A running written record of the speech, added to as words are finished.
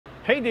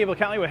Hey, Dave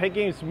LeCali with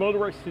HeadGames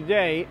Motorworks.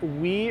 Today,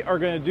 we are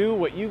going to do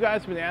what you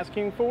guys have been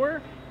asking for,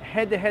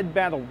 head-to-head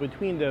battle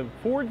between the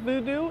Ford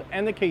Voodoo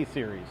and the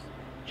K-Series.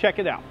 Check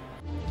it out.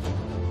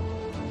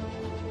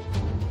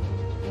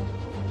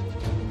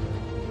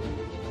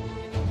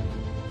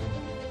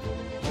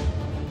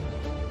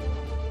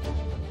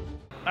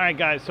 All right,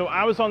 guys, so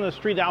I was on the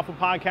Street Alpha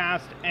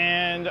podcast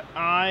and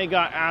I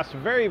got asked a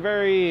very,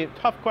 very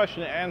tough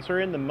question to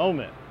answer in the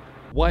moment.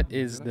 What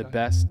is the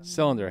best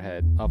cylinder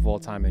head of all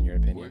time in your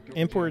opinion?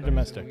 Import or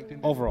domestic,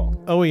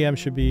 overall. OEM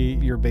should be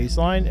your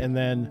baseline, and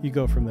then you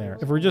go from there.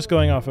 If we're just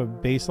going off of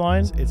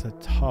baselines, it's a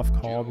tough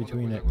call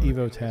between an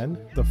Evo 10.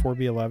 The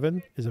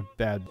 4B11 is a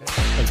bad,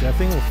 like that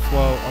thing will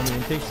flow on the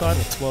intake side,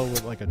 will flow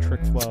with like a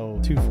trick flow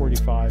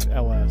 245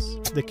 LS.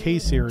 The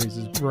K-Series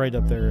is right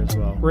up there as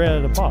well. Right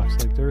out of the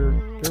box, like they're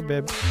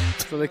big.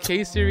 So the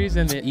K-Series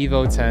and the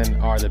Evo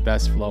 10 are the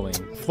best flowing.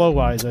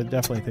 Flow-wise, I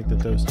definitely think that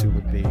those two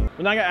would be.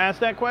 When I got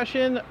asked that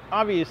question,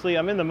 obviously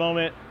I'm in the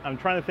moment. I'm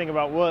trying to think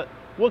about what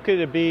could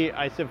it be.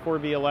 I said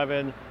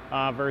 4B11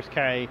 versus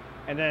K,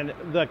 and then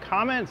the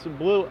comments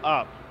blew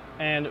up,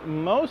 and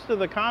most of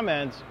the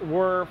comments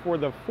were for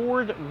the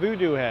Ford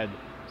Voodoo head.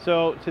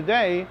 So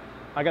today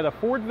I got a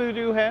Ford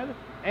Voodoo head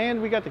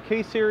and we got the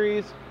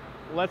K-Series.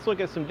 Let's look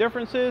at some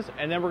differences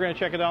and then we're going to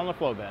check it out on the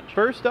Flowbench.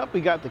 First up,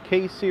 we got the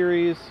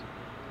K-Series.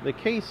 The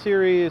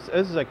K-Series,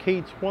 this is a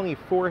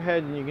K24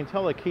 head, and you can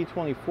tell a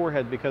K24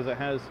 head because it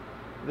has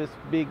this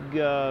big,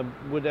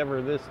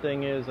 whatever this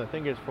thing is. I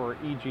think it's for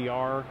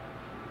EGR.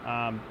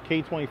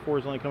 K24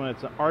 is only coming,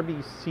 it's an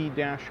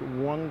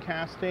RBC-1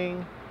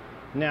 casting.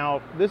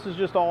 Now, this is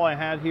just all I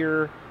had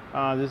here.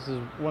 This is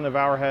one of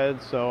our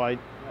heads, so I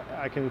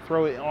can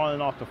throw it on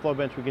and off the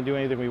Flowbench. We can do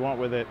anything we want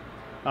with it.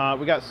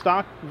 We got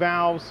stock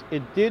valves.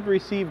 It did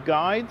receive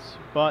guides,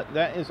 but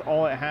that is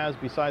all it has.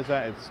 Besides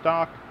that, it's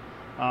stock.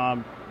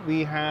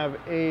 We have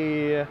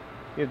a,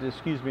 you have to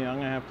excuse me, I'm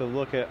gonna have to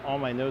look at all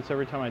my notes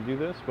every time I do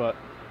this, but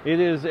it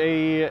is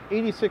a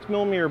 86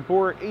 millimeter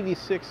bore,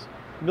 86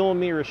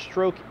 millimeter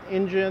stroke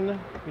engine.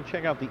 You can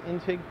check out the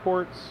intake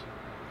ports.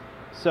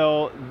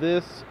 So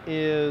this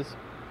is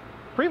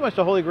pretty much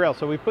the holy grail.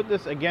 So we put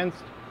this against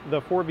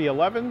the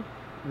 4B11,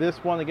 this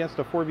one against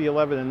the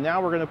 4B11, and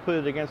now we're gonna put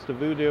it against the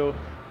Voodoo.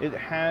 It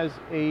has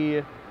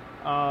a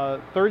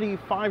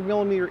 35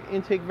 millimeter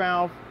intake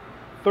valve,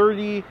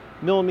 30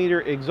 millimeter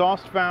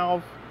exhaust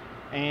valve,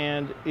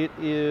 and it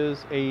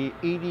is a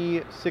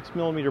 86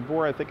 millimeter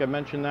bore. I think I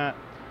mentioned that.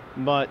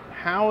 But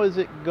how is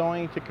it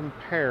going to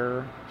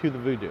compare to the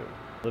Voodoo?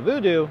 The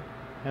Voodoo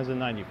has a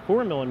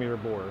 94 millimeter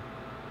bore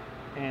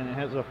and it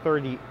has a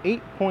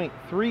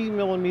 38.3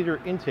 millimeter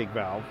intake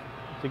valve.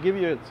 To give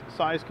you its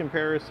size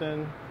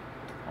comparison,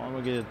 I'm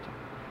gonna get it.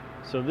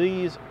 So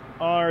these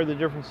are the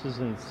differences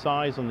in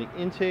size on the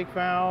intake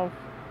valve.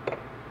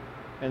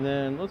 And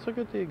then let's look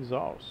at the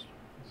exhaust.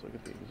 Let's look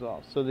at the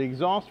exhaust. So the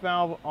exhaust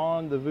valve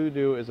on the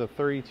Voodoo is a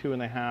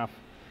 32.5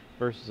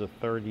 versus a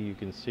 30. You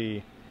can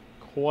see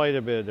quite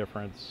a bit of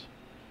difference.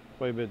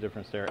 Quite a bit of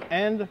difference there.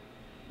 And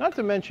not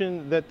to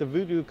mention that the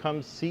Voodoo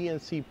comes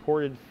CNC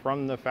ported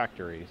from the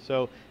factory.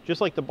 So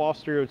just like the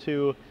Boss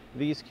 302,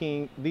 these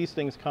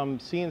things come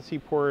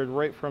CNC ported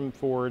right from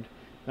Ford.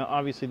 Now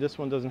obviously this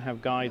one doesn't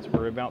have guides.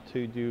 We're about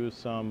to do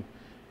some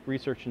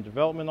research and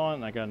development on it,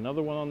 and I got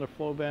another one on the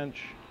Flowbench.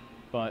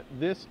 But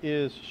this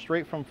is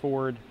straight from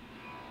Ford,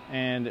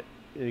 and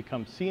it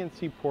comes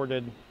CNC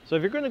ported. So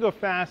if you're going to go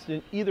fast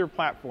in either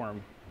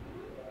platform,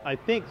 I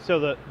think so.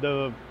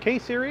 The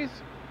K-Series,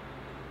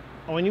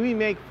 when we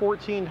make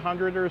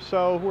 1400 or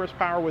so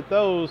horsepower with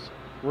those,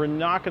 we're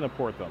not going to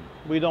port them.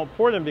 We don't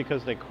port them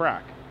because they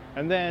crack.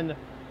 And then,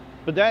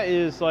 but that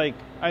is like,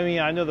 I mean,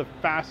 I know the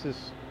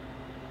fastest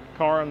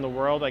car in the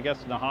world, I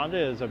guess, in the Honda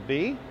is a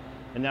B,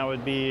 and that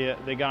would be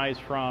the guys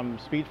from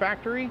Speed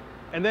Factory.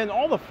 And then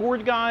all the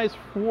Ford guys,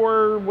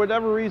 for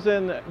whatever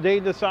reason, they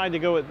decide to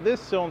go with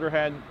this cylinder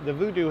head, the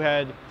Voodoo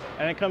head,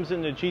 and it comes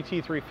in the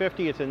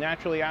GT350. It's a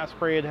naturally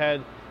aspirated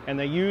head, and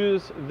they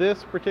use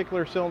this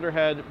particular cylinder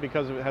head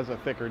because it has a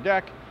thicker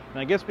deck. And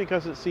I guess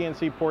because it's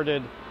CNC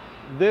ported,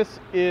 this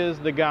is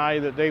the guy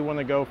that they want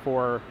to go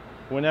for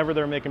whenever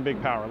they're making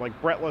big power. Like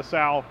Brett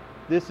LaSalle,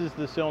 this is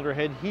the cylinder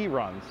head he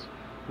runs.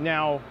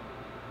 Now,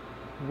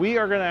 we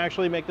are going to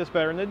actually make this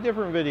better in a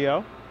different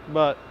video,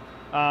 but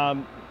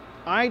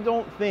I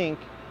don't think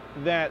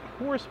that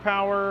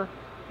horsepower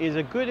is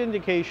a good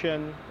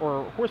indication,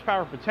 or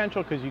horsepower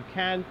potential, because you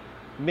can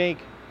make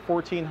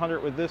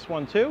 1400 with this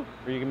one too,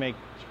 or you can make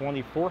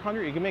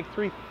 2400, you can make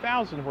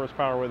 3000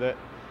 horsepower with it.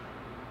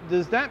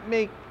 Does that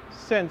make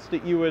sense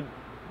that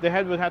the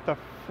head would have to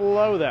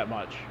flow that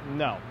much?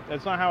 No,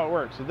 that's not how it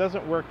works. It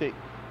doesn't work that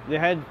the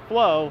head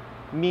flow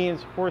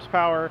means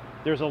horsepower.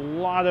 There's a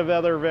lot of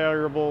other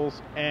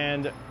variables,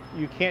 and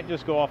you can't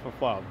just go off of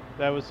flow.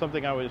 That was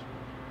something I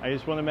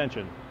just want to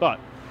mention. But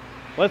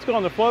let's go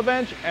on the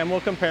Flowbench and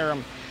we'll compare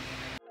them.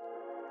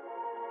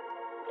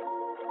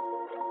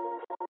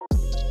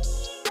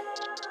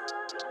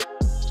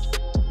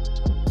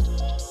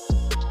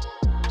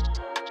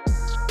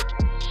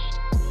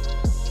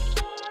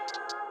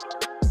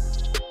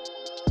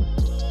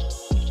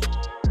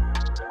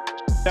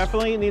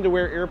 Definitely need to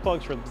wear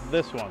earplugs for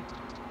this one.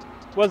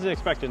 Wasn't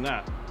expecting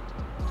that.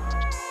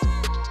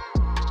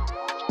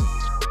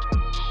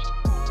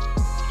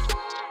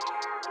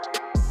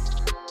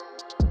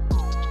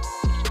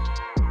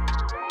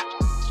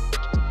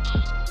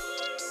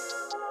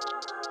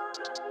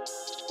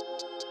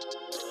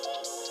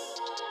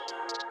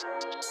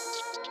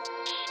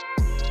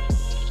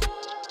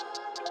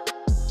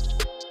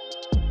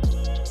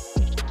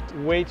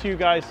 Wait till you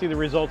guys see the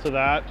results of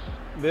that.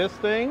 This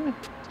thing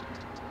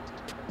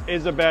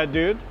is a bad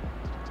dude,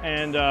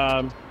 and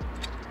I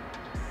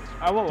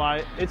won't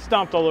lie, it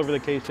stomped all over the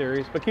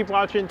K-Series, but keep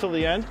watching until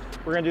the end.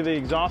 We're gonna do the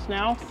exhaust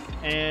now,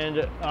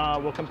 and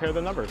we'll compare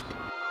the numbers.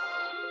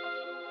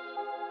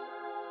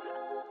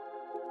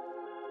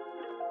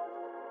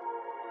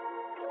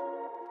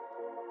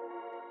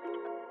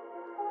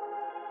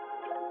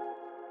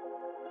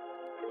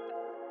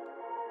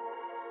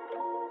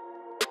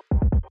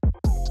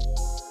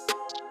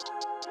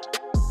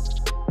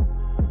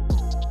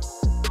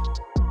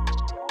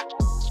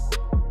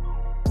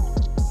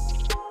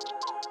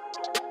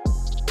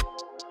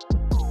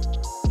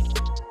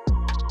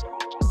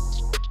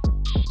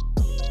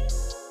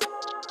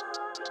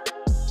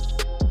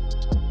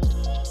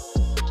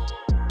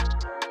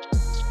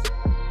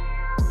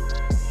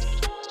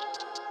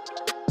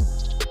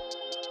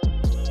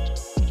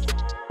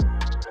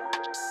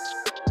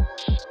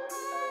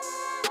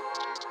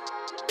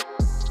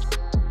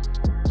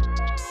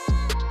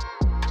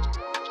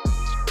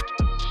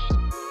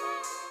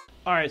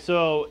 All right,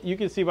 so you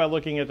can see by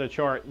looking at the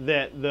chart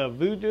that the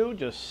Voodoo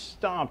just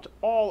stomped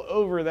all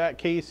over that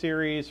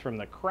K-Series from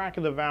the crack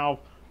of the valve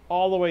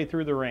all the way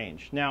through the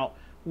range. Now,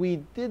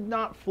 we did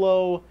not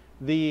flow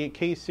the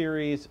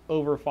K-Series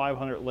over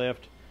 500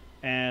 lift,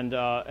 and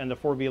the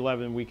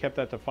 4V11, we kept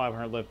that to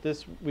 500 lift.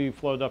 This, we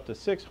flowed up to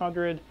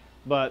 600,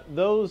 but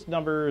those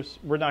numbers,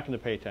 we're not going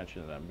to pay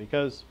attention to them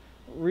because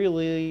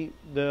really,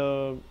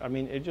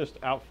 it just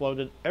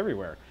outflowed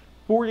everywhere.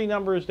 40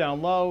 numbers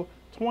down low,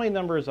 20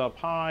 numbers up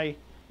high.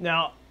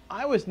 Now,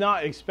 I was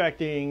not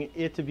expecting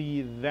it to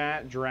be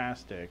that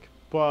drastic,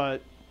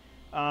 but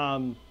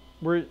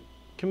we're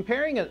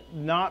comparing a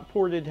not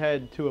ported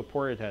head to a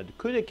ported head.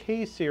 Could a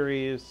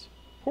K-Series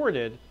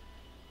ported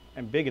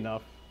and big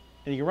enough,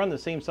 and you can run the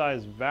same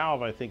size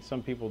valve, I think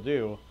some people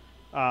do,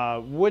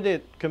 would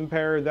it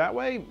compare that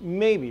way?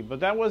 Maybe, but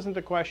that wasn't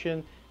the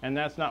question, and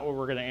that's not what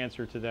we're going to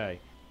answer today.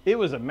 It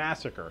was a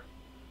massacre.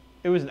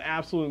 It was an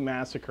absolute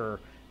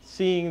massacre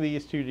seeing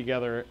these two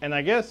together, and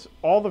I guess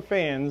all the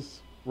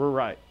fans were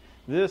right.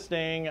 This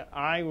thing,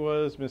 I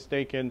was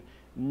mistaken,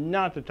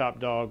 not the top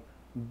dog.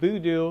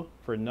 Voodoo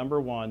for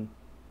 #1,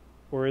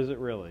 or is it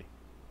really?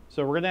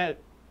 So we're gonna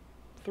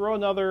throw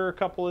another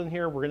couple in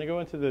here. We're gonna go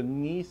into the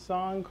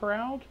Nissan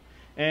crowd,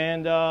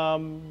 and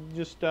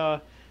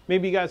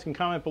maybe you guys can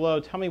comment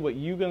below. Tell me what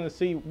you're gonna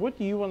see. What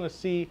do you want to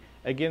see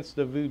against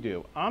the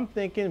Voodoo? I'm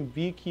thinking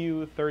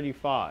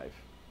VQ35.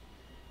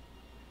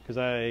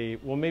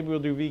 Well, maybe we'll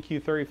do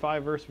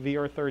VQ35 versus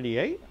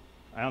VR38.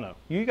 I don't know.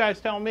 You guys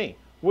tell me.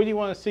 What do you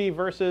want to see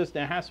versus?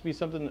 It has to be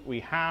something that we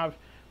have.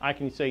 I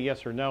can say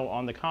yes or no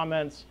on the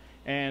comments,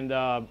 and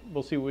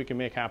we'll see what we can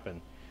make happen.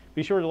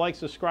 Be sure to like,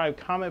 subscribe,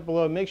 comment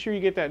below. Make sure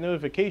you get that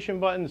notification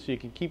button so you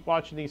can keep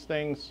watching these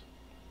things.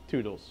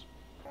 Toodles.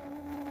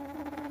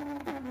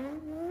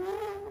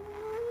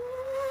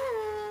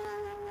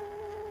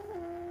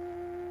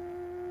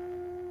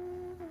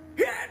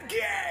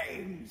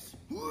 HeadGames!